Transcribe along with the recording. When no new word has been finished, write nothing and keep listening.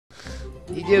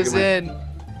He gives in.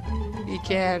 He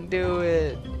can't do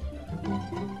it.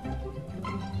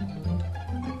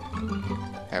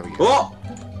 There we go. Oh!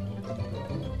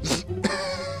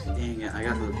 Dang it, I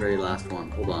got to the very last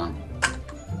one. Hold on.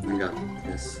 I got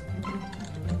this.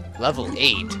 Level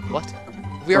 8? What?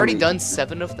 Have we already done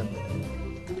 7 of them?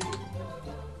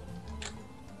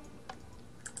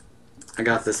 I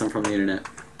got this one from the internet.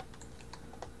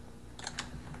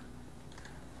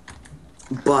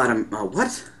 Bottom.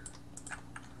 What?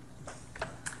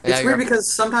 Yeah, It's weird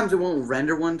because sometimes it won't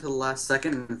render one to the last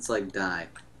second and it's like die.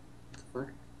 What?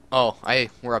 Oh,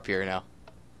 we're up here now.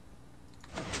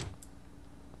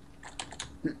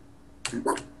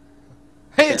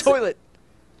 Hey, a toilet!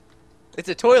 It's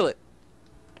a toilet!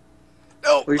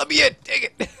 No, let me in! Dang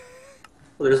it!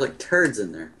 Well, there's like turds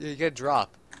in there. Yeah, you gotta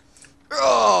drop.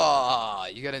 Oh,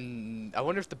 you gotta... I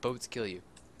wonder if the boats kill you.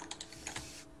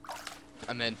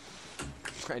 I'm in.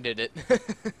 I did it.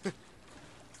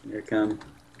 Here it come.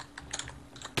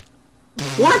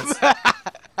 What?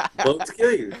 Boats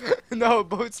kill you. No,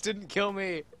 boats didn't kill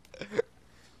me.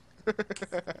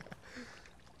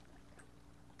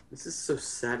 This is so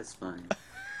satisfying.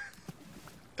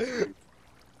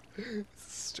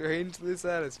 Strangely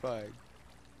satisfying.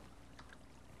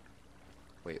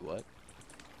 Wait, what?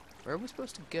 Where are we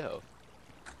supposed to go?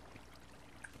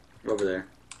 Over there.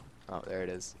 Oh, there it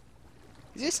is.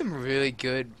 These are some really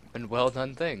good and well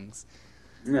done things.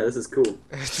 Yeah, this is cool.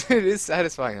 It is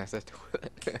satisfying as a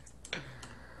toilet.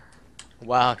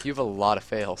 Wow, you have a lot of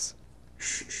fails.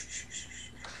 Shh, shh, shh, shh.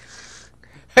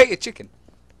 Hey, a chicken.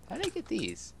 How did I get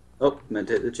these? Oh, meant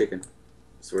to hit the chicken.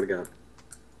 Swear to God.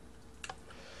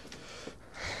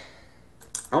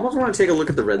 I almost want to take a look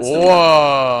at the redstone.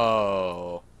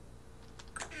 Whoa!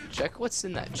 Check what's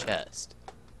in that chest.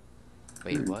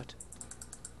 Wait, what?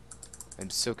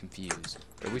 I'm so confused.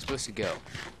 Where are we supposed to go?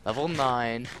 Level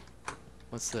 9.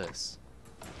 What's this?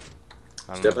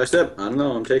 I don't Step know. by step. I don't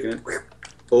know. I'm taking it.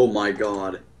 Oh my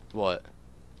God. What?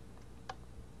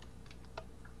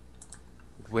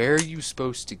 Where are you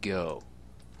supposed to go?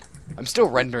 I'm still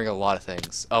rendering a lot of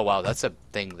things. Oh wow, that's a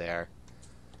thing there.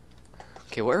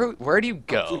 Okay, where do you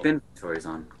go? Keep inventories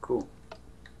on. Cool.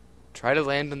 Try to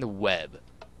land on the web.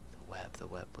 The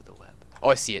web. Oh,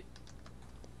 I see it.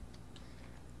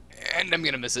 And I'm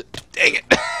gonna miss it. Dang it!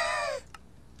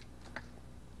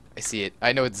 I see it.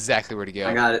 I know exactly where to go.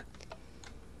 I got it.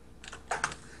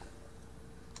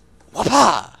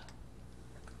 Wapa!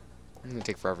 I'm gonna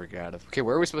take forever to get out of. Okay,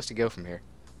 where are we supposed to go from here?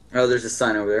 Oh, there's a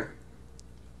sign over there.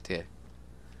 Okay.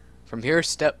 From here,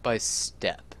 step by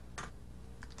step.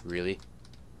 Really?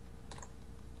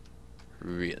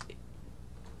 Really?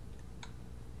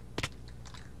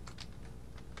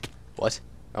 What?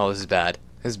 Oh, this is bad.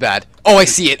 This is bad. Oh, I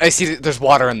see it. I see it. There's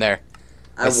water in there.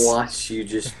 I watched you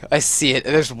just. I see it.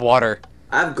 There's water.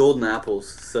 I have golden apples,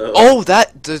 so. Oh,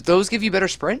 does those give you better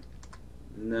sprint?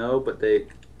 No, but they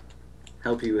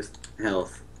help you with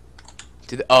health.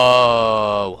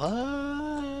 Oh,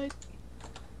 what?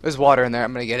 There's water in there.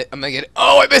 I'm gonna get it.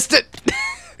 Oh, I missed it!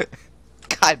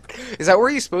 God, is that where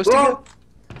you're supposed to go?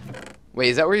 Wait,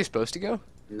 is that where you're supposed to go?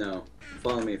 No.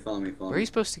 Follow me. Where are you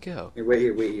supposed to go? Here, wait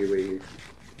here.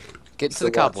 Get into the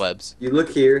cobwebs. You look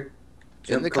here.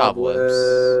 Get in the cobwebs.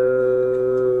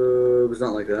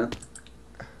 Not like that.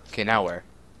 Okay, now where?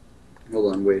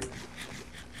 Hold on, wait.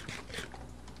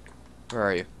 Where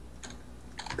are you?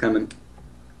 Coming.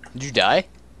 Did you die?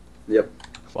 Yep.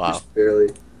 Wow. Just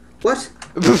barely. What?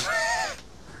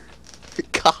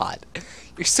 God,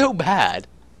 you're so bad.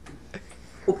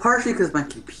 Well, partially because my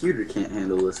computer can't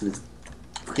handle this, and it's.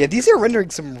 Yeah, these are rendering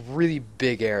some really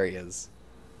big areas.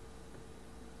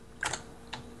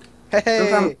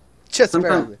 Hey, just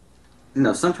barely.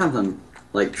 No, sometimes I'm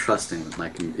like trusting with my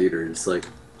computer. It's like,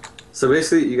 so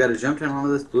basically, you got to jump down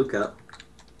onto this blue cup.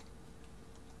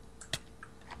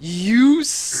 You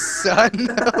son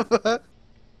of a.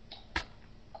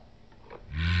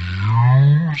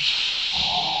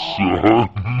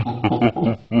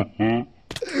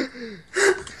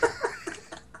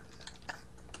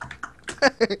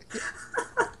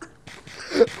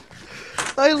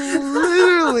 I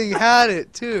literally had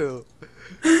it too.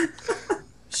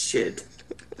 Shit.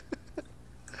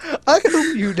 I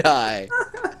hope you die.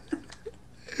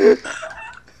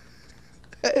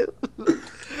 That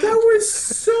was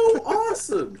so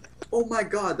awesome. Oh my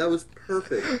God, that was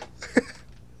perfect.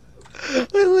 I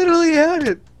literally had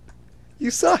it.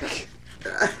 You suck.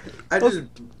 I just.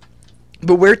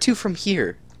 But where to from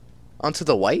here? Onto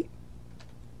the white?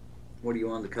 What do you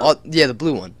want the cup? Oh, yeah, the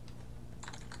blue one.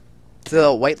 To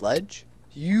the white ledge?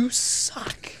 You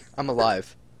suck. I'm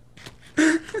alive.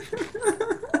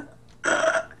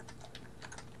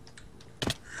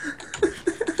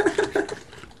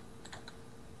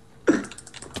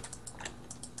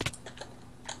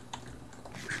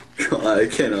 I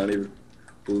cannot even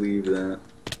believe that.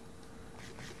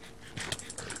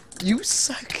 You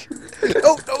suck.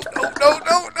 No, no, no, no,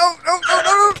 no, no, no, no,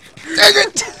 no. Dang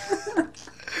it.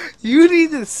 You need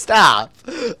to stop.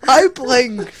 I'm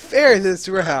playing fair this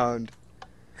round.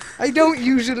 I don't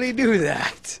usually do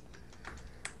that.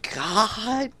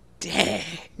 God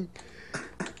dang.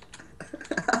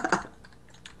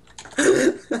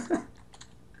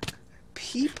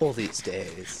 People these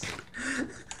days.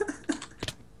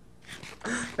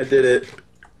 I did it.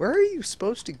 Where are you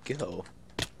supposed to go?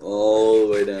 All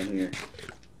the way down here.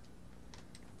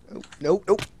 Oh, nope,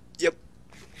 nope. Yep.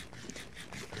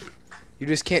 You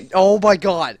just can't. Oh my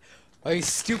god. My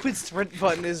stupid sprint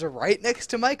button is right next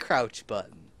to my crouch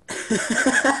button.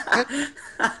 Oh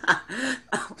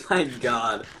my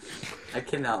god. I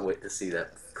cannot wait to see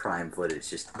that crime footage.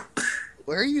 Just.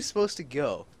 Where are you supposed to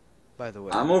go, by the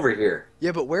way? I'm over here.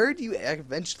 Yeah, but where do you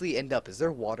eventually end up? Is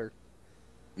there water?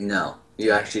 No.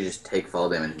 You actually just take fall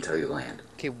damage until you land.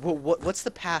 Okay, well, what's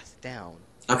the path down?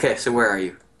 Okay, so where are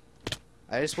you?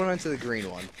 I just went onto the green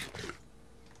one.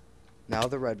 Now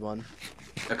the red one.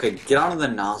 Okay, get onto the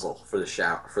nozzle for the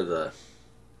shower, for the...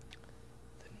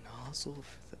 The nozzle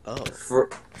for the... Oh.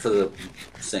 For the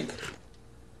sink.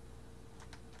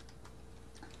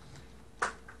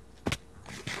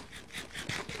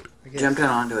 Jump down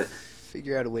onto it.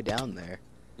 Figure out a way down there.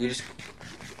 You just...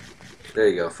 There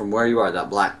you go, from where you are, that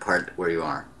black part where you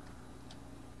are.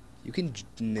 You can...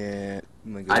 Nah. Oh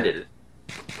my god. I did it.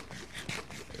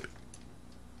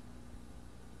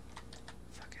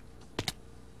 Fuck it.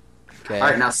 Okay.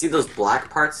 Alright, now see those black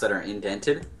parts that are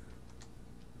indented?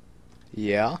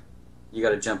 Yeah? You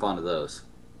gotta jump onto those.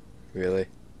 Really?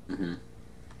 Mm-hmm.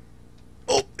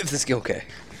 Oh, if this go okay.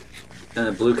 Then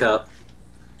the blue cup.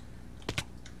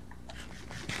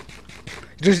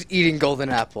 Just eating golden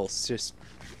apples. Just...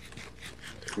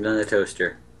 And then the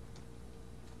toaster.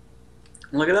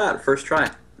 Look at that, first try.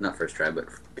 Not first try, but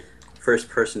first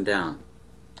person down.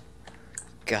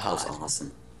 God. That was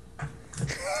awesome.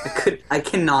 I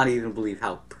cannot even believe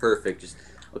how perfect. Just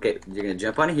okay. You're gonna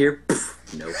jump on here.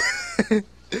 Nope.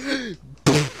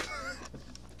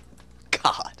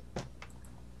 God.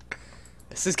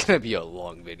 This is gonna be a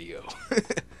long video.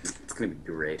 It's gonna be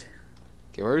great.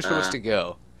 Okay, where are we supposed to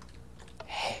go?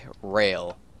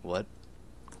 Rail. What?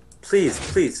 Please,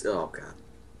 please. Oh god.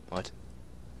 What?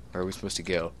 Where are we supposed to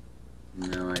go?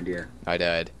 No idea. I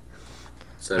died.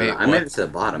 So Wait, I what? made it to the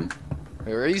bottom. Wait,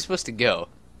 where are you supposed to go?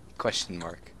 Question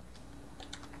mark.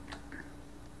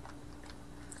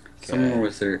 Somewhere where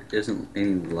there isn't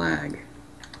any lag.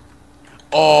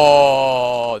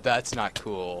 Oh, that's not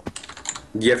cool.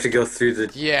 You have to go through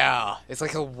the. Yeah, it's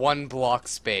like a 1 block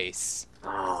space.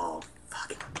 Oh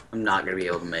fuck! I'm not gonna be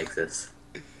able to make this.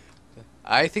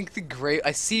 I think the gray...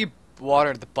 I see water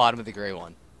at the bottom of the gray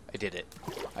one. I did it.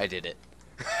 I did it.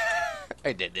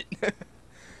 I did it.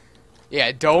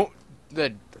 Yeah, don't...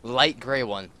 The light gray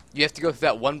one. You have to go through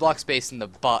that 1 block space in the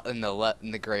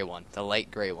in the gray one. The light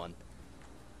gray one.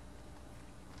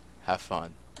 Have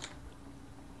fun.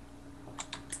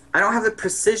 I don't have the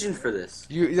precision for this.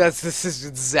 This is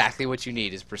exactly what you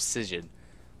need, is precision.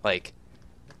 Like,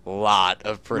 lot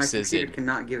of My precision. computer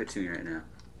cannot give it to me right now.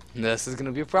 This is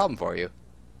gonna be a problem for you.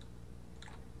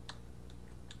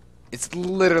 It's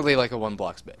literally like a 1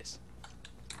 block space.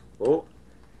 Oh.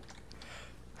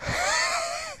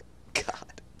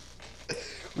 God.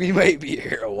 We might be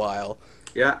here a while.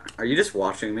 Yeah. Are you just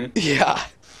watching me? Yeah.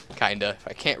 Kinda.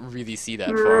 I can't really see that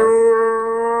far.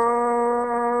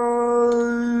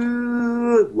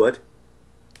 What?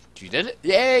 You did it?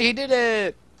 Yay, he did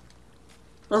it!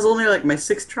 That was only like my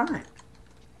 6th try.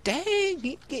 Dang,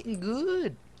 he's getting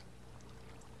good.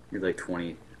 You're like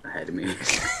 20 ahead of me.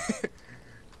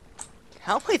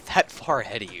 How am I that far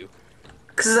ahead of you?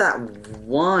 Cause of that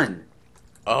one.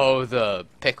 Oh, the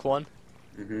pick one?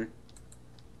 Mm-hmm.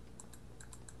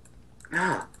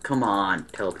 Ah, come on.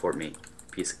 Teleport me.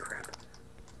 Piece of crap.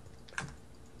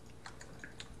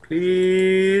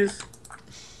 Please.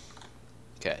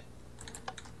 Okay.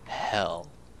 Hell.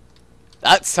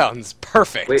 That sounds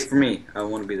perfect. Wait for me. I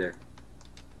want to be there.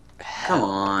 Come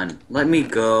on. Let me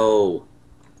go.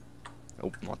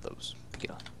 Oh, I want those.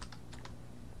 Get on.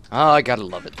 Oh, I gotta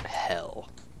love it. Hell.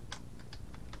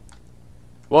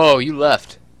 Whoa, you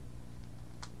left.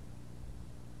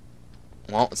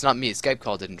 Well, it's not me. Skype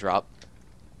call didn't drop.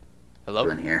 Hello?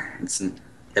 In here.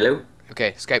 Hello?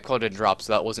 Okay, Skype call didn't drop,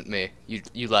 so that wasn't me.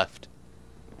 You left.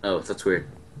 Oh, that's weird.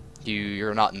 You're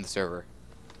You're not in the server.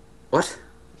 What?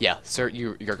 Yeah, sir,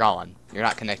 you're gone. You're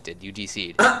not connected. You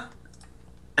DC'd. I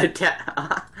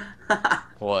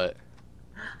What?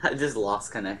 just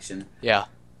lost connection. Yeah.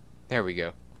 There we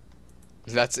go.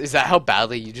 Is that how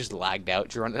badly you just lagged out?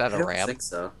 Did you run it at I a don't ramp? think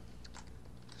so.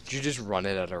 Did you just run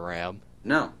it at a ramp?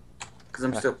 No, because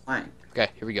I'm still playing. Okay,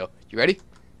 here we go. You ready?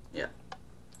 Yeah.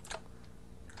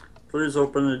 Please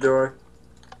open the door.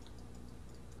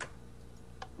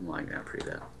 I'm lagging out pretty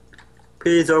bad.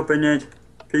 Please open it.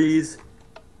 Please.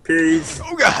 Please.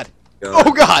 Oh god!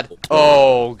 Oh god!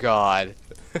 Oh god.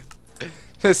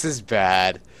 This is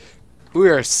bad. We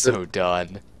are so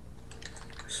done.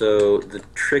 So the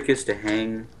trick is to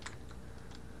hang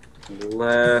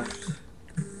left.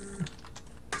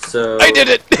 So I did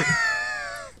it!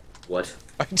 What?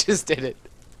 I just did it.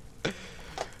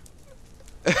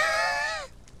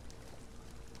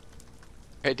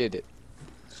 I did it.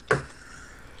 I'm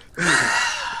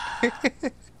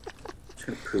just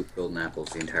gonna poop golden apples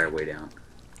the entire way down.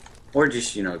 Or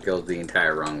just, go the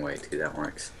entire wrong way too, that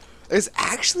works. There's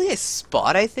actually a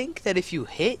spot, I think, that if you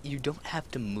hit, you don't have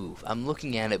to move. I'm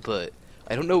looking at it, but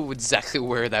I don't know exactly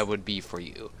where that would be for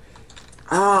you.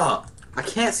 Ah, I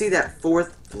can't see that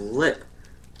fourth flip.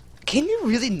 Can you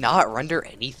really not render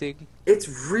anything? It's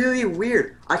really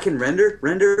weird. I can render,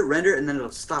 and then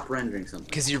it'll stop rendering something.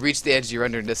 Because you reach the edge of your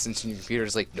render distance and your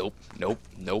computer's like, nope, nope,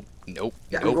 nope, nope,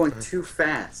 Yeah, nope. I'm going too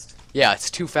fast. Yeah,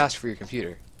 it's too fast for your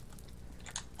computer.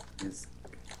 It's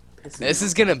pissing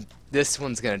me off. This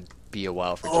one's gonna be a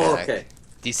while for Oh, Jack. okay.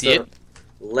 Do you see it?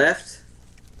 Left.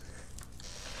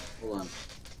 Hold on.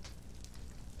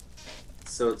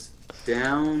 So it's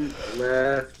down,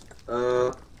 left,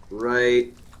 up,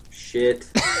 right, shit.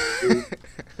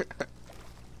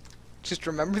 Just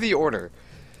remember the order.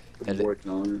 I'm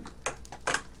working on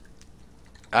it.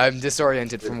 I'm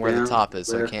disoriented from where the Down, top is,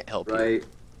 so I left, can't help you. right,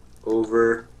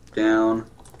 over, down,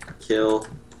 kill.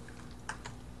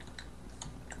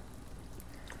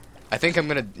 I think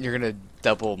you're gonna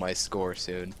double my score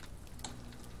soon.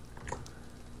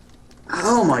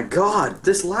 Oh my god,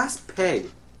 this last peg.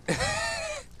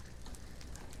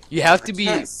 You have to be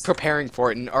Yes. preparing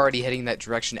for it and already heading that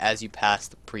direction as you pass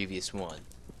the previous one.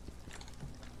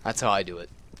 That's how I do it.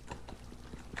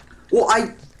 Well,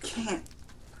 I can't.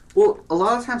 Well, a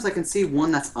lot of times I can see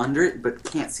one that's under it, but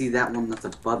can't see that one that's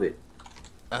above it.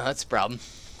 That's a problem.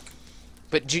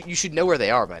 But you should know where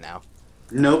they are by now.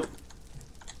 Nope.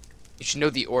 You should know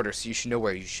the order, so you should know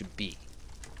where you should be.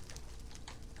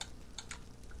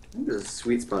 I think there's a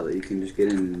sweet spot that you can just get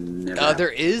in and never have- There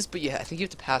is, but I think you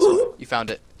have to pass one. You found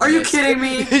it. Are you missed. kidding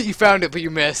me? You found it, but you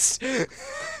missed. I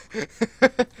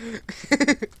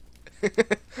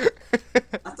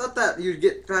thought that you'd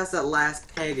get past that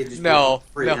last peg and just No, be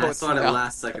free. no, And I it's saw it at not.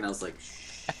 last second. I was like,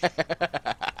 shh.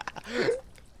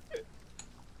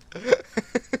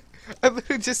 I'm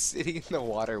literally just sitting in the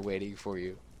water waiting for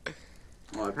you.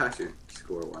 Oh, I passed your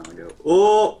score a while ago.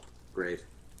 Oh, great.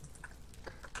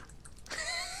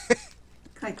 What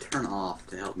can I turn off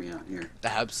to help me out here?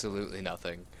 Absolutely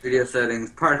nothing. Video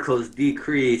settings, particles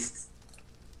decreased.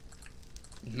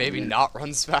 Maybe Yeah. not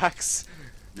run specs.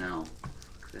 No.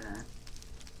 Fuck that.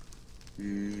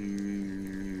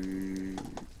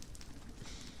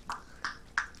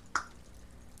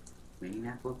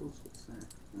 Maniac levels? What's that?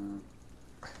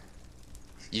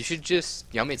 You should just.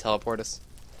 You want me to teleport us?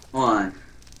 Hold on.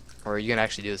 Or are you gonna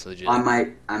actually do this legit? I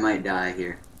might die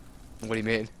here. What do you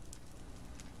mean?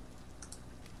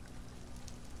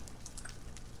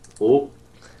 Oh.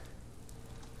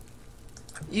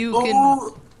 You Oh.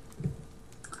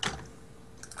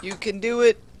 can do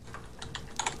it.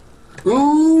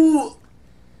 Ooh.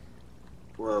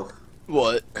 Whoa.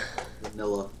 What?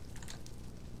 Vanilla.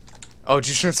 Oh, did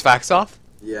you turn specs off?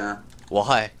 Yeah.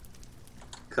 Why?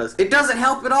 Because it doesn't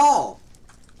help at all.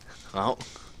 Oh.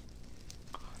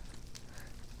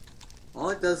 All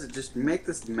it does is just make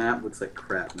this map looks like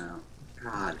crap now.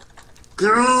 God.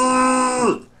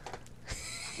 I'm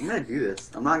gonna do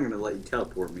this. I'm not gonna let you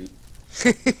teleport me.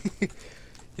 You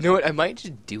know what? I might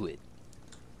just do it.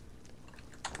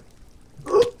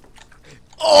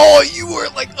 Oh, you were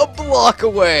like a block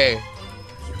away. Are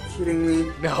you kidding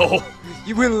me? No,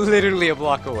 you were literally a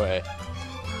block away.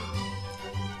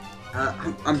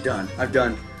 I'm done. I'm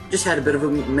done. Just had a bit of a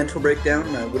mental breakdown.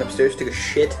 I went upstairs, took a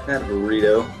shit, had a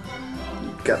burrito.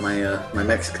 Got my my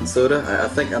Mexican soda. I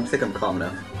think I'm calm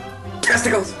enough.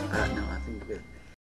 Testicles. No.